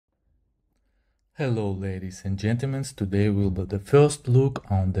Hello ladies and gentlemen, today will be the first look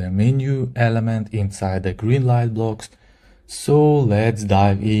on the menu element inside the GreenLight blocks, so let's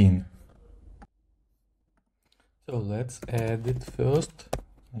dive in. So let's add it first,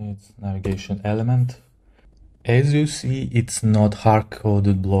 it's navigation element. As you see, it's not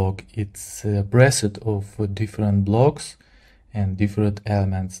hard-coded block, it's a preset of different blocks and different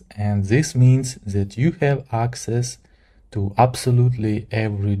elements, and this means that you have access to absolutely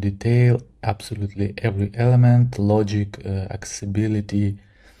every detail, absolutely every element, logic, accessibility.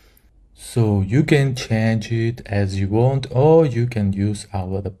 So you can change it as you want, or you can use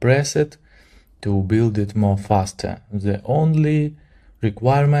our preset to build it more faster. The only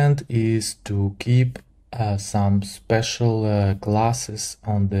requirement is to keep some special classes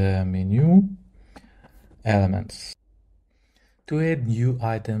on the menu elements. To add new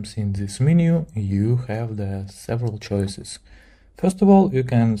items in this menu, you have the several choices. First of all, you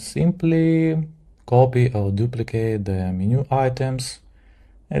can simply copy or duplicate the menu items.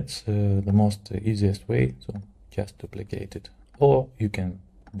 It's the most easiest way, so just duplicate it. Or you can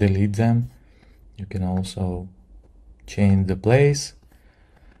delete them. You can also change the place.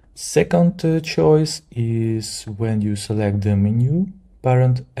 Second choice is when you select the menu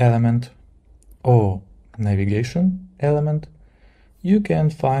parent element or navigation element, you can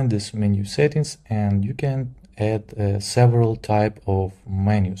find this menu settings and you can add several type of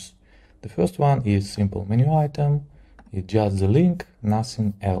menus. The first one is simple menu item. It's just the link,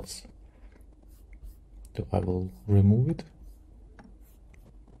 nothing else. So I will remove it.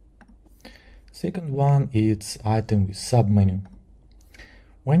 Second one is item with submenu.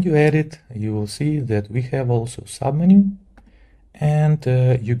 When you add it, you will see that we have also submenu, and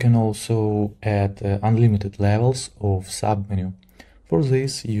you can also add unlimited levels of submenu. For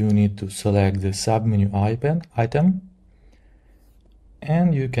this, you need to select the submenu item,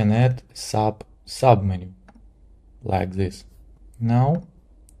 and you can add submenu like this. Now,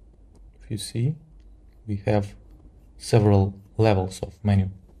 if you see, we have several levels of menu.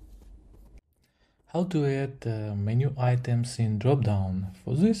 How to add menu items in dropdown?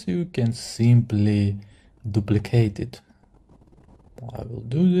 For this, you can simply duplicate it. I will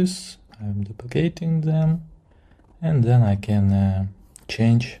do this. I'm duplicating them, and then I can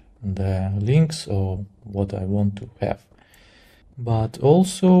change the links or what I want to have. But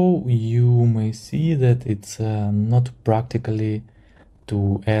also you may see that it's not practically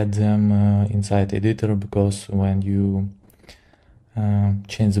to add them inside editor, because when you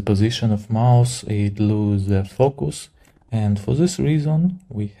change the position of mouse, it loses the focus, and for this reason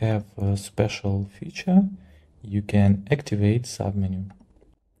we have a special feature. You can activate submenu.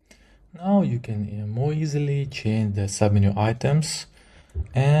 Now you can more easily change the submenu items.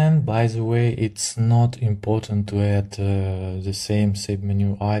 And by the way, it's not important to add the same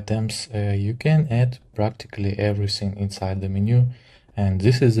submenu items. You can add practically everything inside the menu, and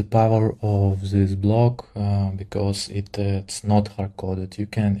this is the power of this block, because it's not hard-coded. You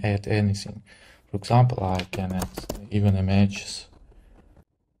can add anything. For example, I can add even images.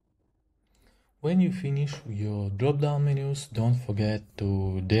 When you finish your drop-down menus, don't forget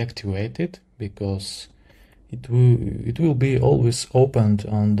to deactivate it, because it will be always opened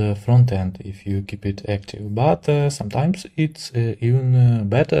on the front end if you keep it active. But sometimes it's even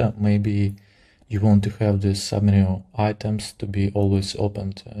better. Maybe you want to have the submenu items to be always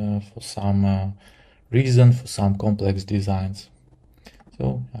opened for some reason, for some complex designs.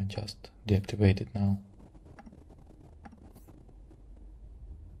 So I just deactivate it now.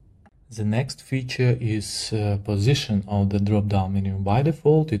 The next feature is position of the drop-down menu. By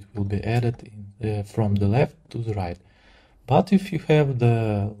default, it will be added from the left to the right. But if you have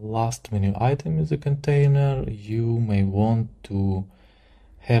the last menu item in the container, you may want to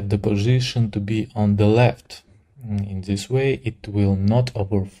have the position to be on the left. In this way, it will not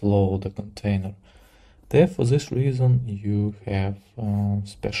overflow the container. Therefore, for this reason, you have a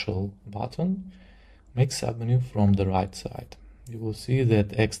special button, make submenu from the right side. You will see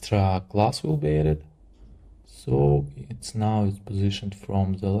that extra class will be added. So it's positioned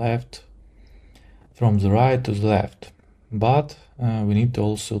from the left, from the right to the left. But we need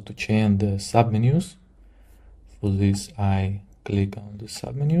also to change the submenus. For this, I click on the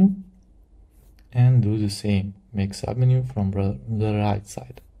submenu and do the same, make submenu from the right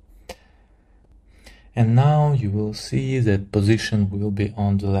side. And now you will see that position will be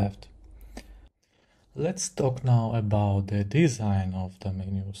on the left. Let's talk now about the design of the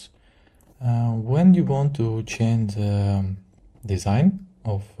menus. When you want to change the design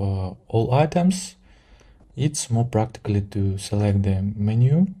of all items, it's more practically to select the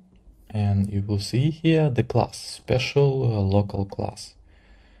menu, and you will see here the class, special local class.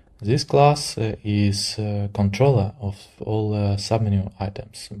 This class is controller of all submenu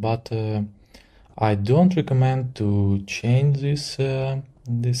items, but I don't recommend to change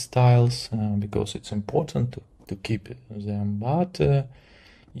these styles because it's important to keep them, but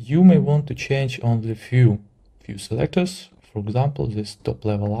you may want to change only few selectors. For example, this top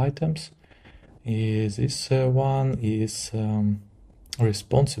level items. This one is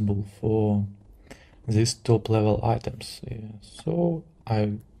responsible for these top level items. So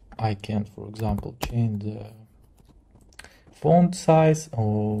I can, for example, change the font size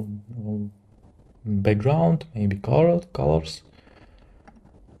or background, maybe colors.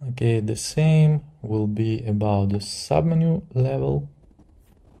 Okay, the same will be about the submenu level.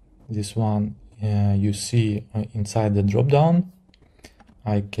 This one you see inside the drop down.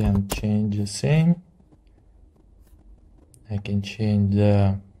 I can change the same. I can change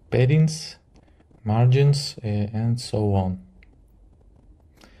the paddings, margins, and so on.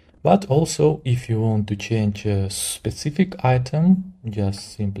 But also, if you want to change a specific item,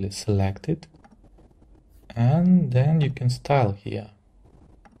 just simply select it, and then you can style here.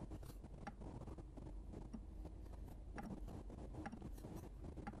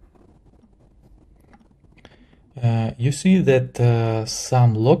 You see that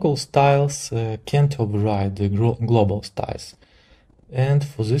some local styles can't override the global styles. And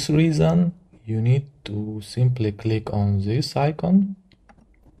for this reason, you need to simply click on this icon.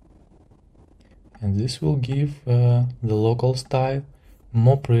 And this will give the local style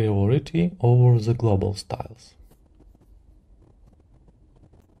more priority over the global styles.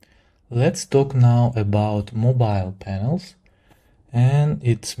 Let's talk now about mobile panels. And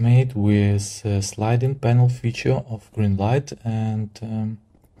it's made with a sliding panel feature of GreenLight, and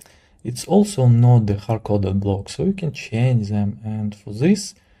it's also not the hard-coded block, so you can change them. And for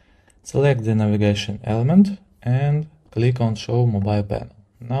this, select the navigation element and click on Show Mobile Panel.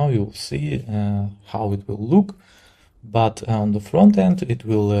 Now you'll see how it will look, but on the front end it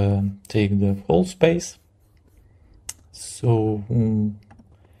will take the whole space. So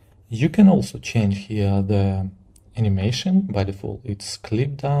you can also change here the animation. By default it's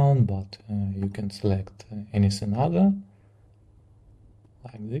clip down, but you can select anything other,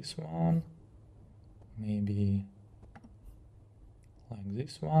 like this one, maybe like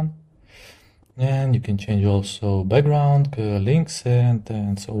this one, and you can change also background, links,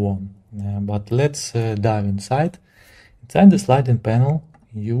 and so on. But let's dive inside. Inside the sliding panel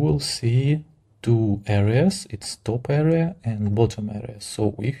you will see two areas, it's top area and bottom area.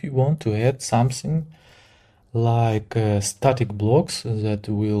 So if you want to add something like static blocks that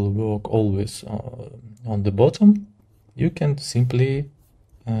will work always on the bottom, you can simply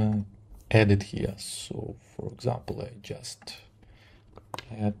add it here. So for example, I just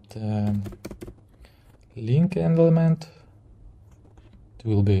add link element. It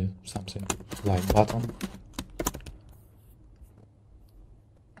will be something like button.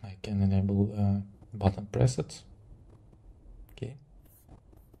 I can enable button presets. Okay.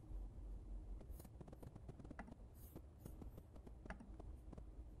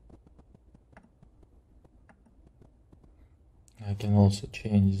 I can also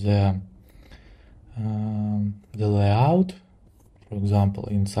change the layout. For example,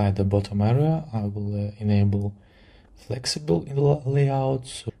 inside the bottom area, I will enable flexible layout.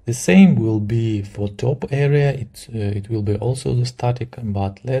 So the same will be for top area. It will be also the static,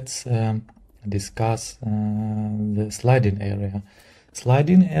 but let's discuss the sliding area.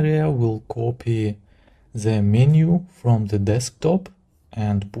 Sliding area will copy the menu from the desktop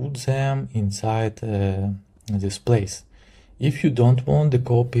and put them inside this place. If you don't want to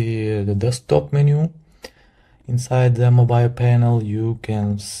copy the desktop menu inside the mobile panel, you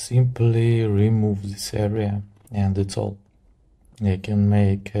can simply remove this area, and that's all. You can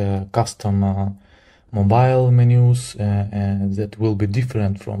make custom mobile menus that will be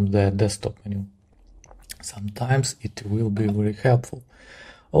different from the desktop menu. Sometimes it will be very helpful.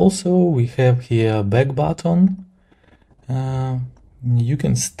 Also, we have here back button. You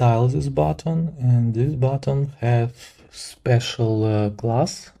can style this button, and this button have special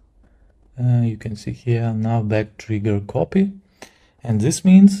class. You can see here now back trigger copy, and this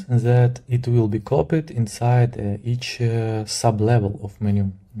means that it will be copied inside each sub level of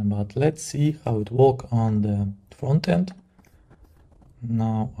menu. But let's see how it works on the front end.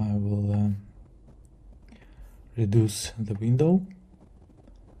 Now I will reduce the window.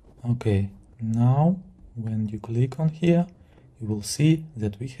 Okay, now when you click on here, you will see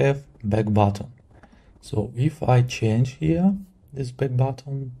that we have back button. So if I change here this back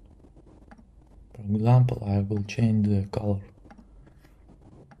button, for example, I will change the color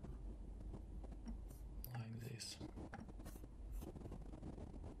like this.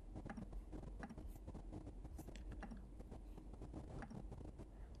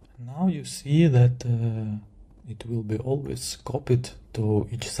 Now you see that it will be always copied to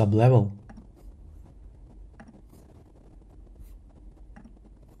each sublevel.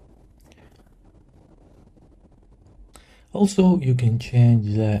 Also, you can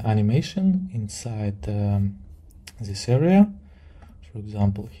change the animation inside this area. For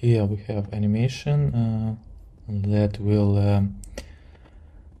example, here we have animation that will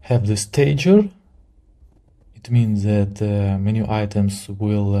have the stager. It means that menu items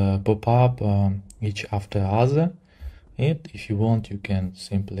will pop up each after other. And if you want, you can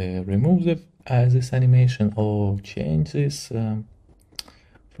simply remove this animation or change this.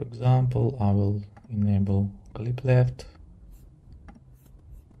 For example, I will enable clip left.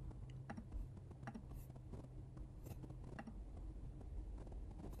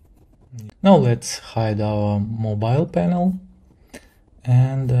 Now let's hide our mobile panel,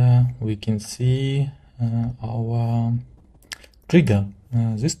 and we can see our trigger.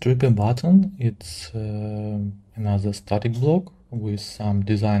 This trigger button, it's another static block with some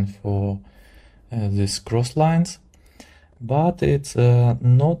design for these cross lines, but it's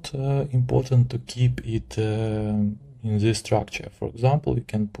not important to keep it in this structure. For example, you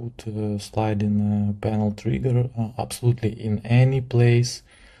can put sliding panel trigger absolutely in any place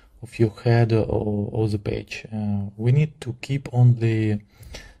of your header or the page. We need to keep only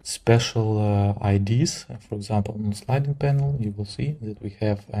special IDs. For example, on the sliding panel, you will see that we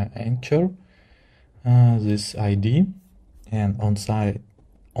have anchor, this ID, and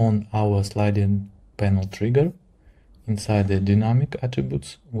on our sliding panel trigger, inside the dynamic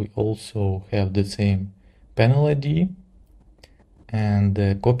attributes, we also have the same panel ID and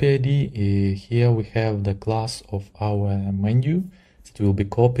the copy ID. Here we have the class of our menu. It will be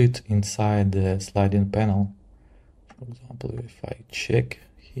copied inside the sliding panel. For example, if I check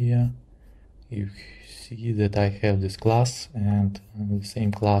here, you see that I have this class, and the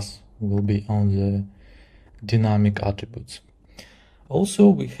same class will be on the dynamic attributes. Also,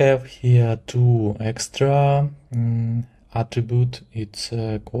 we have here two extra attribute. It's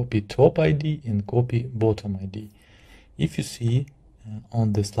copy top ID and copy bottom ID. If you see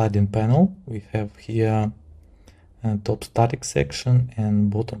on the sliding panel, we have here top static section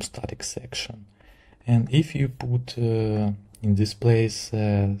and bottom static section. And if you put in this place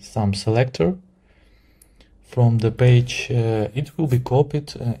some selector from the page, it will be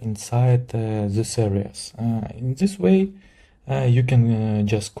copied inside these areas. In this way, you can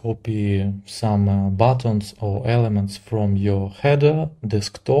just copy some buttons or elements from your header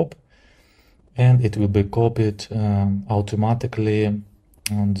desktop, and it will be copied automatically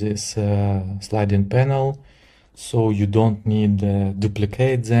on this sliding panel. So you don't need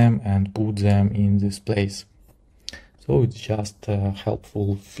duplicate them and put them in this place. So it's just a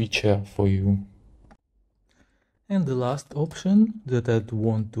helpful feature for you. And the last option that I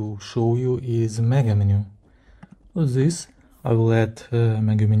want to show you is mega menu. For this, I will add a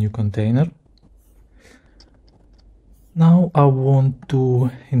mega menu container. Now I want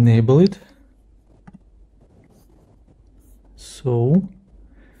to enable it. So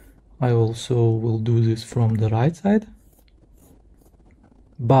I also will do this from the right side.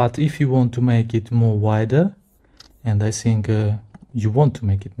 But if you want to make it more wider, and I think you want to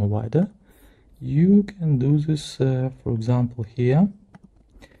make it more wider, you can do this, for example, here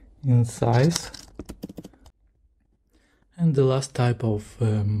in size. And the last type of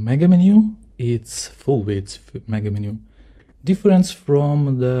mega menu, it's full width mega menu. Difference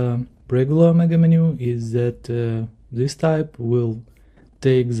from the regular mega menu is that this type will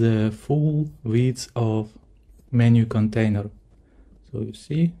take the full width of menu container. So you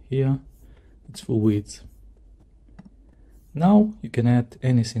see here, it's full width. Now you can add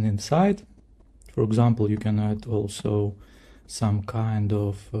anything inside. For example, you can add also some kind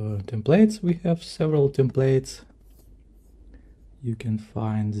of templates. We have several templates. You can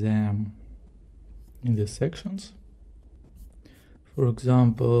find them in the sections. For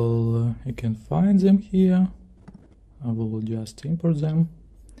example, you can find them here. I will just import them,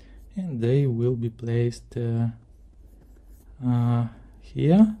 and they will be placed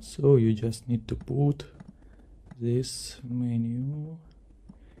here. So you just need to put this menu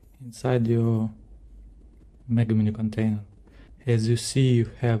inside your mega menu container. As you see,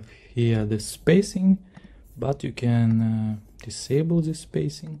 you have here the spacing, but you can disable the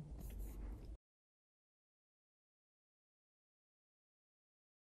spacing.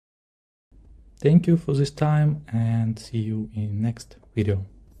 Thank you for this time, and see you in next video.